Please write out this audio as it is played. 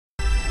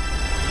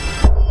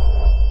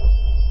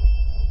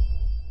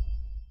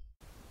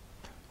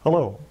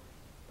Hello,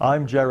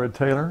 I'm Jared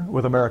Taylor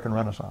with American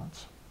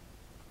Renaissance.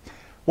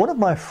 One of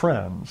my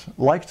friends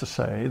likes to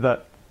say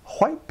that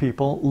white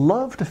people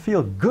love to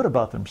feel good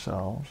about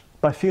themselves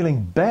by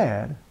feeling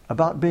bad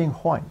about being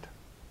white.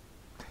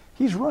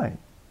 He's right.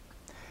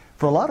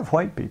 For a lot of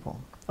white people,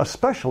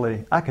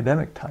 especially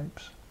academic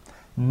types,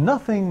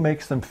 nothing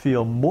makes them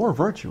feel more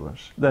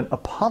virtuous than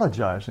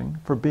apologizing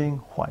for being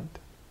white.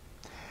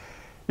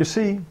 You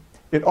see,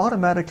 it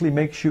automatically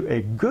makes you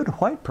a good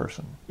white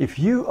person if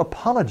you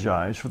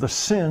apologize for the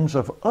sins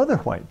of other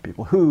white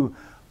people who,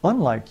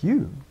 unlike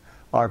you,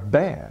 are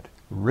bad,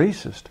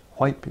 racist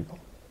white people.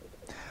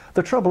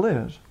 The trouble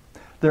is,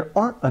 there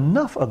aren't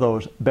enough of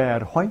those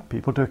bad white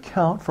people to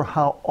account for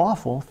how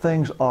awful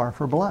things are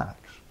for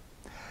blacks.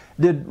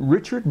 Did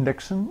Richard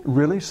Nixon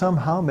really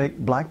somehow make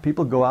black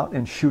people go out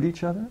and shoot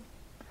each other?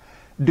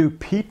 Do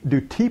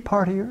Tea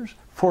Partiers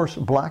force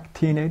black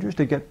teenagers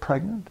to get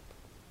pregnant?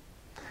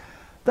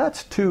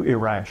 That's too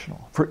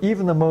irrational for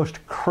even the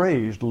most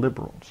crazed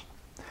liberals.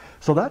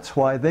 So that's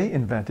why they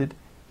invented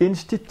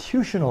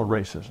institutional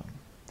racism.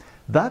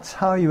 That's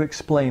how you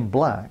explain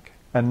black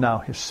and now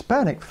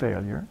Hispanic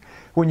failure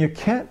when you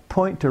can't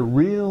point to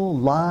real,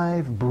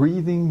 live,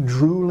 breathing,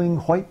 drooling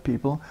white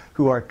people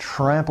who are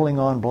trampling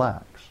on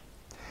blacks.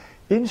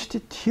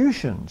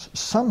 Institutions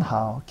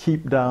somehow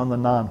keep down the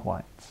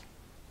non-whites.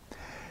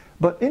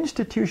 But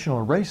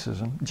institutional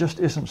racism just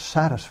isn't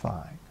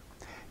satisfying.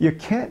 You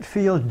can't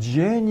feel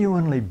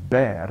genuinely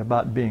bad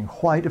about being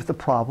white if the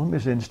problem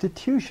is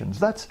institutions.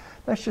 That's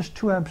just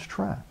too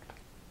abstract.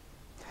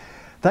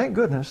 Thank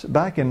goodness,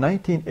 back in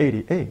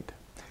 1988,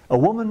 a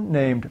woman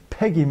named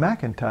Peggy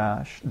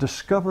McIntosh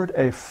discovered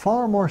a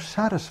far more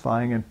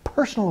satisfying and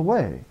personal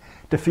way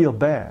to feel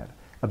bad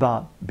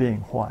about being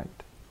white.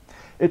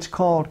 It's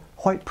called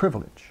white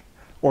privilege,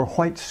 or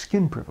white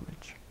skin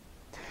privilege.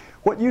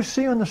 What you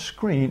see on the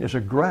screen is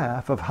a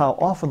graph of how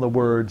often the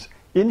words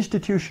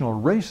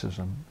institutional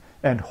racism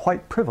and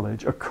white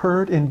privilege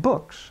occurred in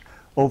books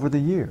over the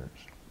years.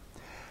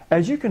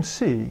 As you can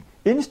see,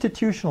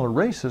 institutional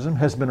racism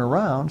has been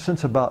around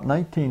since about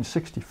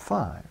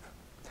 1965.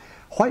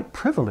 White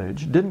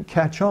privilege didn't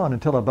catch on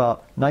until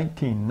about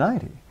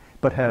 1990,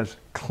 but has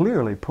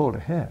clearly pulled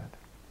ahead.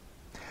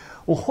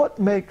 Well, what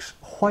makes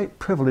white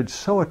privilege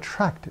so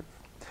attractive?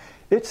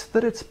 It's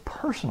that it's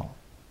personal.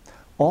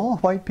 All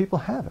white people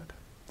have it.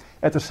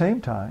 At the same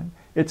time,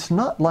 it's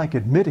not like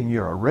admitting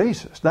you're a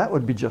racist. That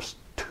would be just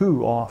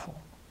too awful.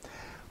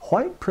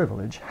 White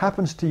privilege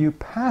happens to you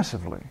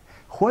passively,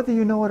 whether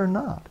you know it or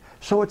not,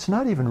 so it's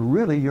not even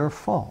really your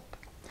fault.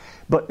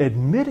 But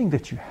admitting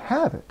that you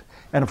have it,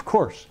 and of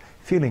course,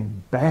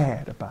 feeling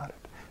bad about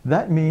it,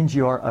 that means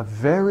you are a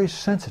very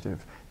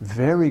sensitive,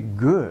 very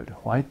good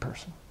white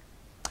person.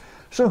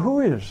 So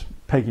who is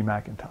Peggy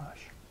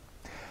McIntosh?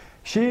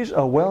 She's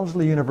a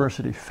Wellesley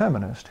University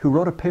feminist who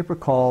wrote a paper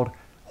called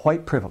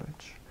White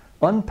Privilege: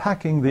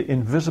 Unpacking the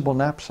Invisible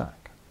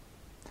Knapsack.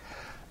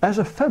 As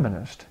a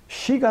feminist,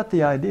 she got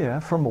the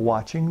idea from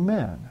watching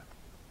men.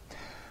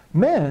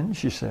 Men,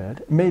 she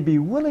said, may be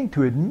willing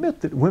to admit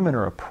that women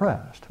are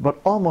oppressed, but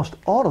almost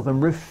all of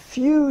them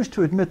refuse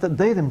to admit that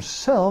they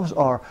themselves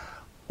are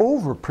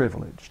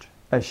overprivileged,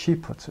 as she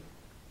puts it.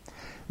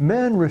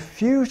 Men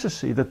refuse to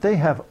see that they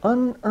have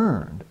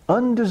unearned,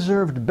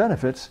 undeserved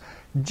benefits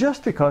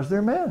just because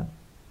they're men.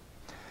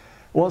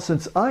 Well,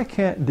 since I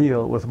can't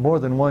deal with more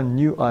than one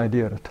new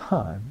idea at a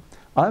time,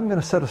 I'm going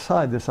to set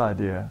aside this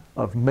idea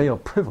of male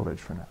privilege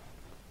for now.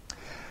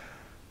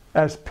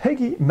 As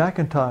Peggy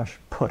McIntosh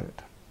put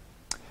it,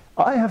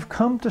 I have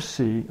come to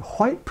see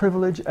white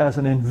privilege as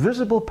an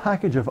invisible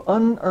package of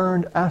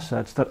unearned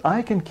assets that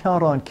I can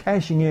count on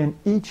cashing in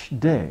each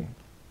day.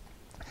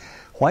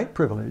 White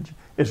privilege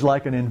is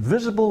like an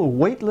invisible,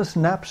 weightless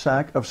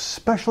knapsack of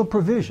special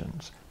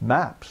provisions,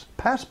 maps,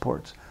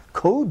 passports,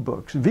 code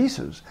books,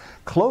 visas,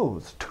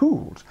 clothes,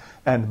 tools,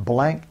 and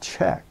blank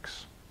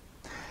checks.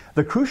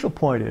 The crucial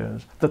point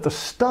is that the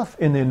stuff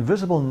in the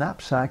invisible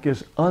knapsack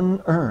is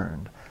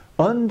unearned,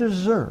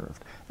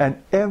 undeserved,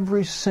 and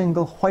every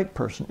single white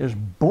person is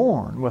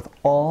born with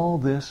all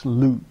this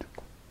loot.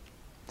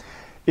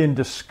 In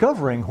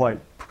discovering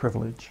white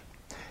privilege,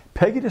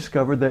 Peggy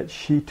discovered that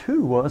she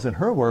too was, in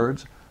her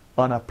words,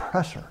 an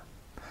oppressor,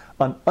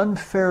 an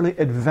unfairly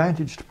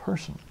advantaged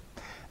person,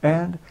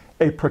 and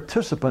a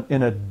participant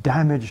in a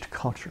damaged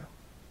culture.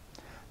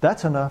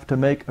 That's enough to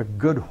make a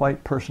good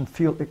white person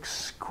feel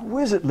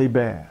exquisitely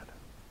bad.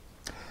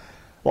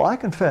 Well, I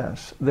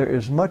confess there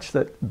is much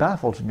that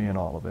baffles me in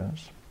all of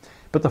this.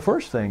 But the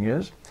first thing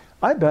is,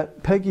 I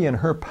bet Peggy and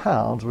her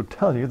pals would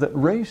tell you that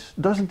race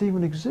doesn't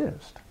even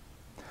exist.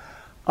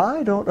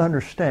 I don't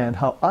understand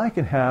how I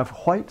can have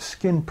white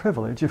skin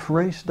privilege if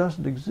race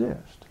doesn't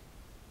exist.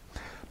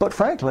 But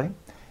frankly,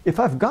 if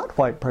I've got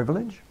white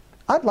privilege,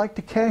 I'd like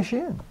to cash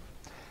in.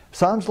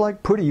 Sounds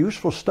like pretty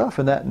useful stuff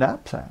in that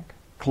knapsack.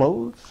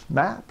 Clothes,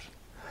 maps.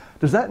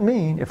 Does that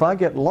mean if I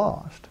get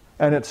lost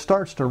and it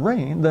starts to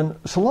rain, then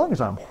so long as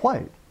I'm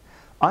white,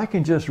 I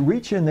can just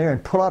reach in there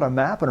and pull out a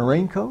map and a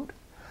raincoat?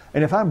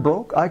 And if I'm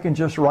broke, I can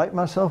just write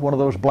myself one of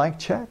those blank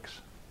checks?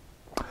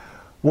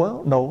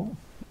 Well, no,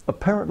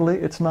 apparently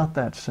it's not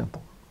that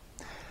simple.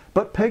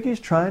 But Peggy's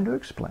trying to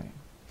explain,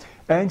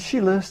 and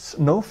she lists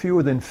no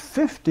fewer than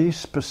 50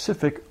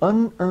 specific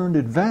unearned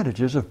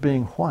advantages of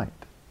being white.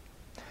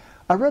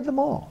 I read them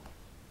all,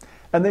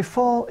 and they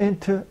fall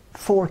into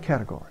 4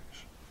 categories.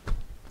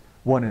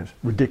 One is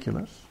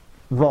ridiculous,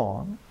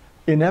 wrong,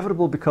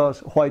 inevitable because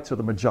whites are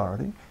the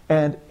majority,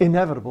 and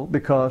inevitable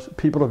because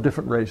people of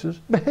different races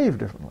behave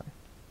differently.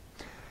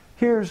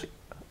 Here's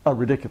a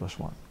ridiculous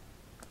one.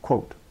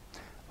 Quote,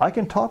 I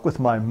can talk with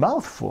my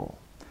mouth full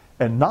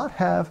and not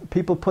have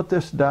people put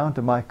this down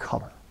to my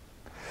color.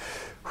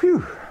 Whew,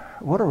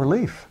 what a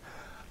relief.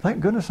 Thank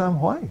goodness I'm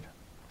white.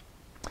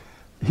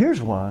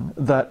 Here's one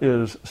that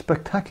is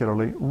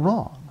spectacularly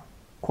wrong.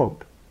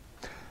 Quote,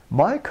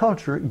 my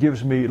culture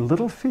gives me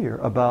little fear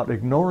about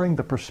ignoring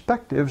the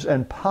perspectives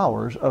and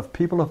powers of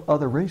people of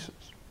other races.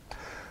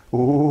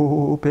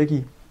 Oh,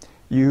 Peggy,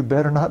 you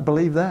better not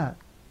believe that.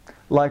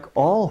 Like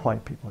all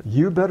white people,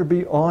 you better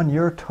be on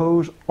your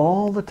toes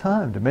all the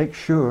time to make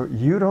sure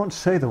you don't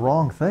say the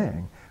wrong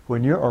thing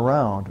when you're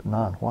around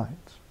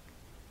non-whites.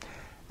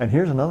 And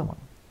here's another one.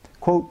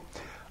 Quote,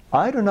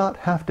 I do not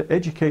have to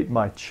educate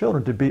my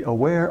children to be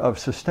aware of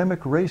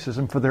systemic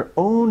racism for their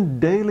own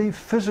daily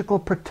physical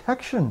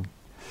protection.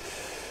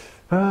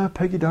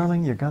 Peggy,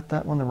 darling, you got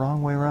that one the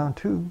wrong way around,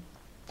 too.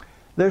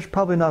 There's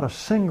probably not a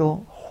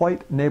single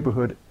white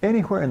neighborhood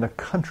anywhere in the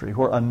country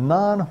where a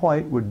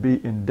non-white would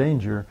be in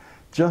danger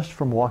just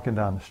from walking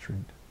down the street.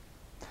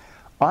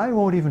 I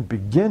won't even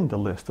begin to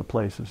list the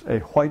places a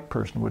white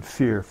person would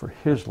fear for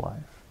his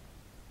life.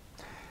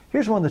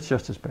 Here's one that's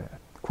just as bad.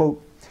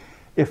 Quote,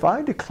 if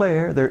I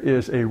declare there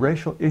is a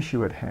racial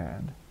issue at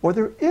hand, or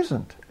there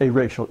isn't a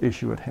racial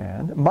issue at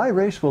hand, my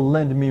race will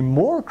lend me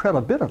more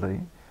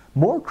credibility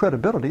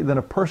than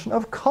a person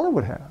of color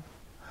would have.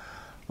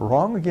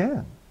 Wrong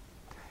again.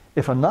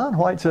 If a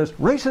non-white says,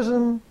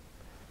 racism,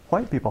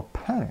 white people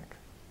panic.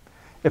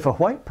 If a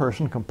white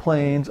person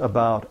complains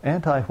about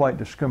anti-white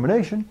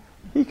discrimination,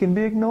 he can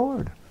be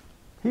ignored.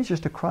 He's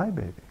just a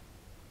crybaby.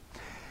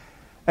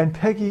 And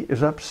Peggy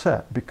is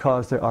upset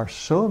because there are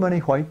so many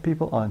white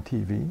people on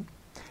TV.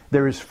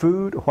 There is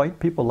food white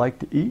people like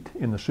to eat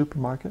in the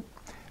supermarket.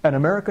 And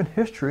American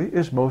history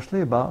is mostly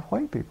about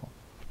white people.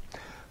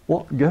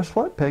 Well, guess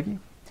what, Peggy?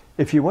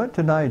 If you went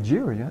to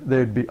Nigeria,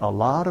 there'd be a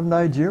lot of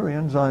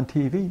Nigerians on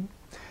TV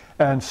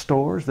and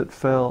stores that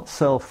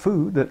sell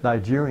food that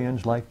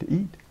Nigerians like to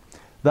eat.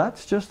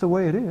 That's just the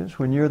way it is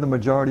when you're the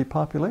majority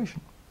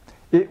population.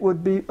 It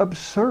would be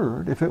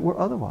absurd if it were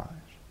otherwise.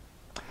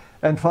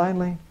 And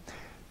finally,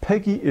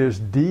 Peggy is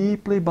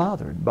deeply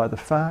bothered by the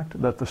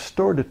fact that the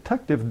store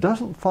detective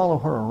doesn't follow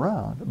her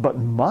around, but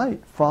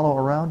might follow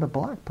around a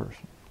black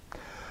person.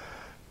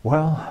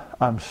 Well,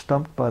 I'm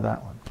stumped by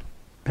that one.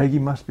 Peggy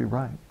must be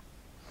right.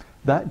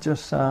 That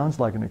just sounds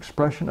like an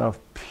expression of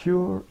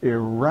pure,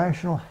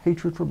 irrational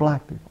hatred for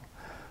black people,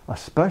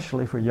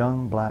 especially for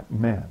young black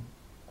men.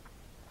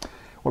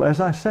 Well,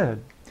 as I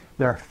said,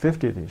 there are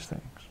 50 of these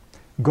things.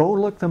 Go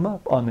look them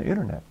up on the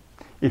internet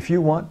if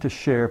you want to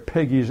share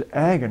Peggy's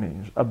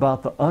agonies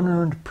about the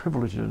unearned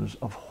privileges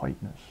of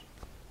whiteness.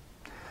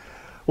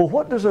 Well,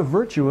 what does a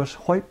virtuous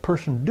white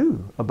person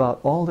do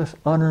about all this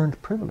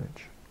unearned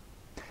privilege?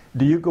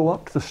 Do you go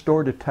up to the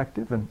store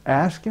detective and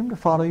ask him to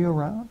follow you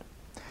around?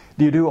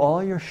 Do you do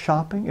all your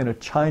shopping in a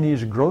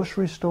Chinese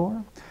grocery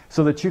store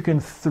so that you can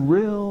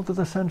thrill to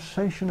the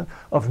sensation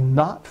of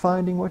not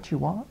finding what you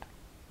want?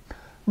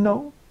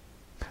 No.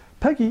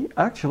 Peggy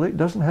actually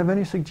doesn't have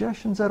any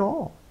suggestions at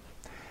all.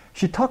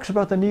 She talks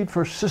about the need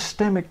for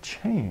systemic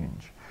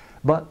change,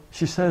 but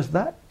she says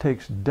that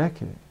takes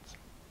decades.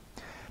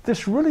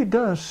 This really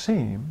does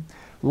seem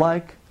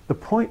like the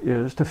point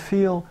is to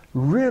feel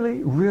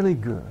really, really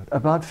good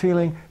about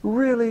feeling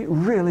really,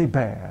 really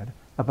bad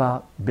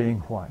about being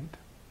white.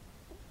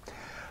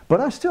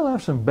 But I still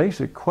have some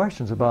basic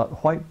questions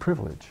about white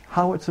privilege,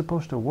 how it's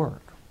supposed to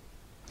work.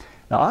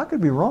 Now, I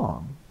could be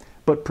wrong,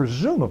 but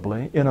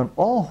presumably in an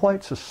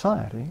all-white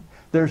society,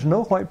 there's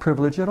no white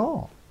privilege at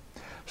all.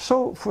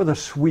 So for the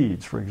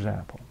Swedes, for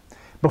example,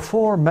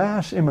 before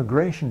mass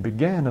immigration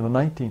began in the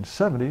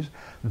 1970s,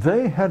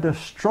 they had to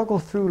struggle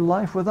through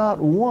life without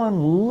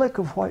one lick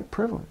of white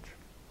privilege.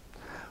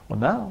 Well,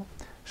 now,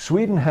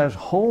 Sweden has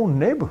whole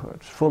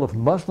neighborhoods full of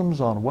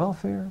Muslims on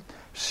welfare,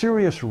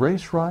 serious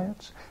race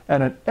riots,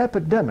 and an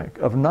epidemic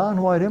of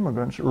non-white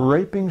immigrants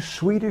raping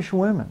Swedish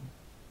women.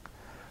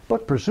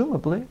 But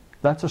presumably,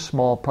 that's a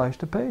small price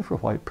to pay for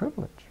white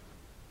privilege.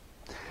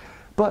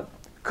 But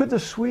could the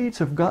Swedes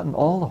have gotten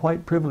all the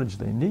white privilege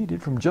they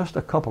needed from just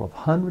a couple of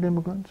hundred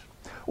immigrants?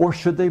 Or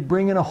should they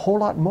bring in a whole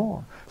lot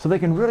more so they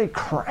can really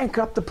crank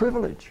up the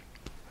privilege?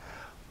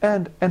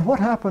 And what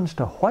happens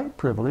to white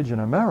privilege in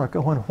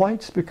America when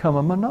whites become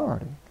a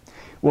minority?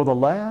 Will the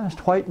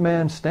last white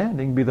man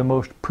standing be the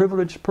most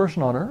privileged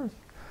person on earth?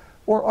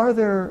 Or are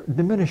there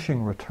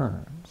diminishing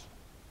returns?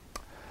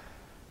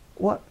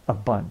 What a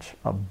bunch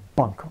of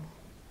bunkum.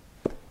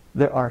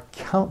 There are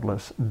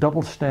countless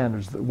double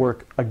standards that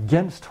work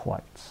against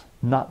whites,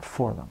 not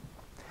for them.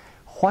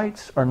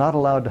 Whites are not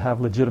allowed to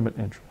have legitimate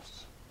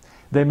interests.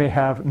 They may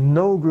have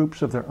no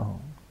groups of their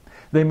own.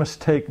 They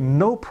must take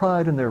no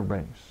pride in their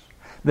race.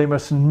 They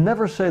must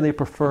never say they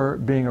prefer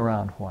being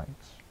around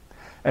whites.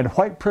 And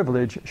white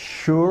privilege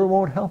sure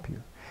won't help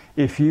you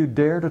if you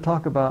dare to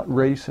talk about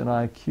race and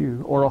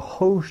IQ or a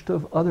host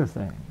of other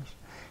things.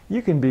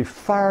 You can be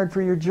fired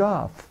for your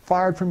job,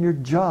 fired from your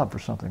job for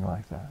something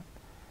like that.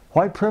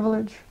 White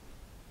privilege?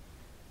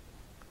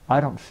 I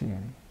don't see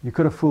any. You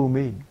could have fooled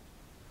me.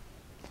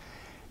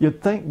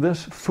 You'd think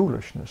this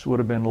foolishness would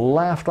have been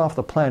laughed off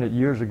the planet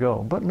years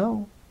ago, but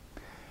no.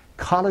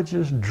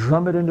 Colleges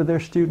drum it into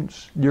their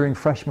students during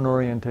freshman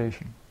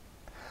orientation.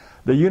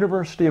 The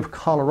University of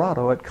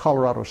Colorado at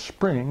Colorado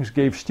Springs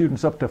gave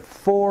students up to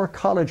 4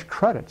 college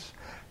credits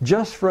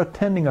just for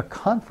attending a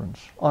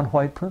conference on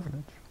white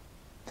privilege.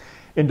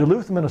 In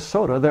Duluth,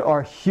 Minnesota, there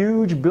are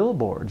huge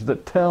billboards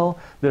that tell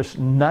this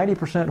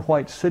 90%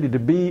 white city to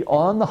be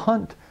on the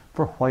hunt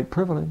for white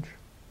privilege.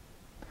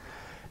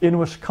 In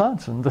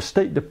Wisconsin, the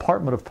State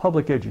Department of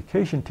Public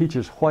Education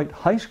teaches white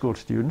high school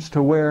students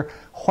to wear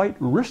white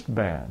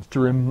wristbands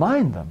to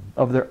remind them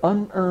of their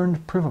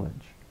unearned privilege,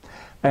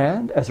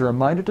 and as a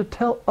reminder to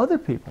tell other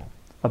people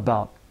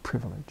about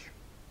privilege.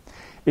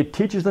 It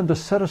teaches them to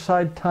set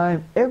aside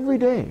time every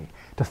day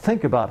to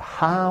think about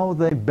how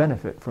they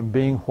benefit from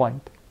being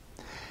white.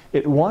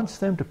 It wants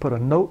them to put a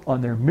note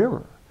on their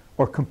mirror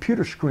or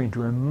computer screen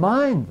to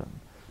remind them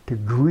to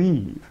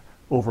grieve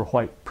over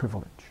white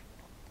privilege.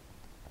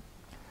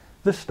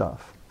 This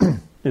stuff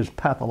is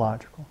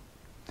pathological.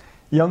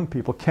 Young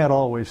people can't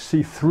always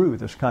see through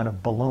this kind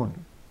of baloney.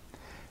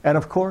 And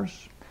of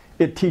course,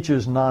 it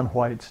teaches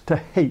non-whites to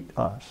hate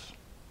us.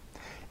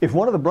 If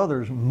one of the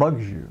brothers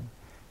mugs you,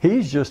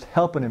 he's just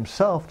helping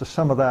himself to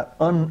some of that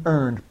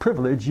unearned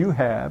privilege you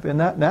have in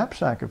that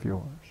knapsack of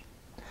yours.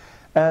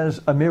 As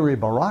Amiri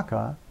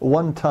Baraka,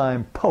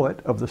 one-time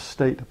poet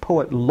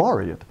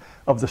laureate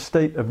of the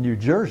state of New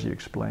Jersey,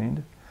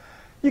 explained,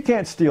 you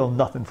can't steal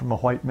nothing from a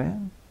white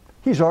man.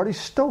 He's already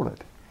stole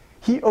it.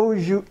 He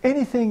owes you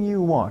anything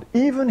you want,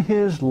 even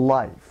his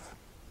life.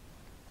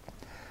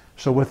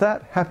 So with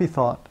that happy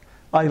thought,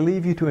 I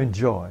leave you to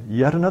enjoy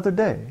yet another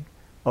day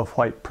of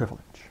white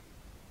privilege.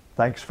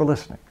 Thanks for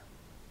listening.